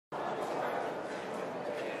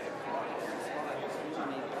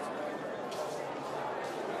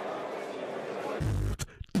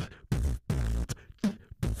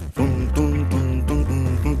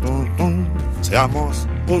Seamos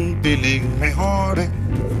un tilín mejores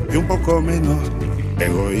y un poco menos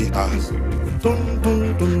egoístas. Tum,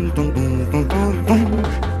 tum, tum, tum, tum, tum, tum, tum.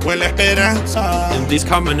 Huele esperanza. In this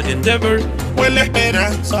common endeavor, Huele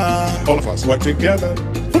esperanza. All of us work together.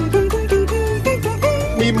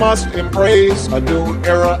 We must embrace a new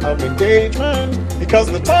era of engagement because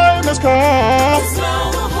the time has come.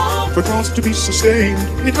 For cause to be sustained,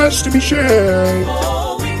 it has to be shared.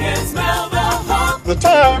 Oh, we can smell the hope. The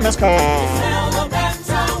time has come. Smell of that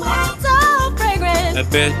world so fragrant. a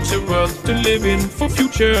better world to live in for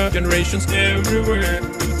future generations everywhere.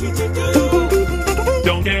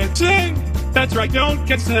 Don't get sick. That's right, don't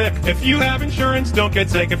get sick. If you have insurance, don't get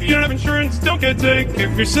sick. If you don't have insurance, don't get sick.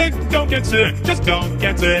 If you're sick, don't get sick. Just don't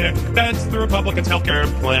get sick. That's the Republicans' healthcare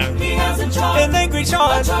plan. He has a choice. An angry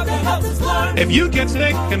choice. Chocolate helps us learn. If you get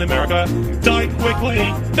sick in America, die quickly.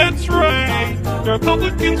 That's right. The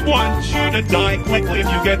Republicans want you to die quickly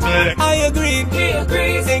if you get sick. I agree. He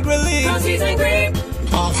agrees. Angrily. Cause he's angry.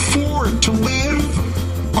 Afford to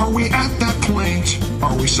live? Are we at that point?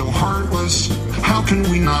 Are we so heartless? How can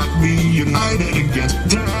we not be united against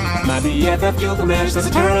death? My BFF Gilgamesh, there's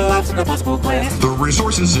eternal life in the possible quest. The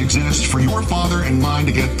resources exist for your father and mine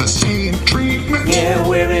to get the same treatment. Yeah,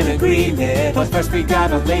 we're in agreement. But first we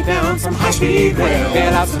gotta lay down some high-speed rail.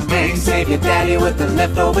 Get out some things, save your daddy with the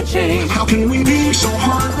leftover change. How can we be so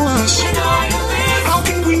heartless? How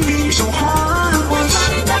can we be so heartless?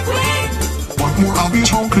 What more obvious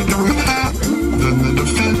hope could ever happen than the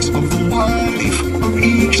defense of the life of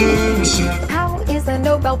each citizen? How is the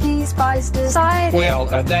Nobel Peace Prize decided? Well,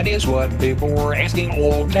 that is what people were asking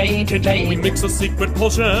all day today. We mix a secret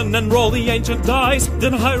potion and roll the ancient dice,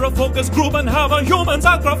 then hire a focus group and have a human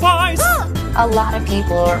sacrifice. A lot of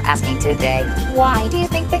people are asking today, why do you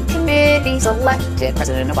think the committee selected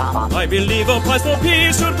President Obama? I believe a prize for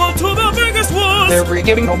peace should go to the biggest ones. They're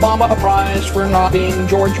giving Obama a prize for not being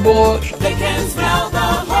George Bush. They can smell the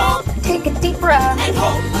hope Take a deep breath. and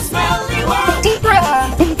hope a smelly world. Deep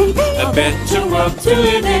breath. A better world to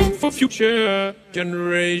live in for future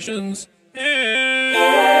generations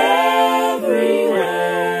everywhere.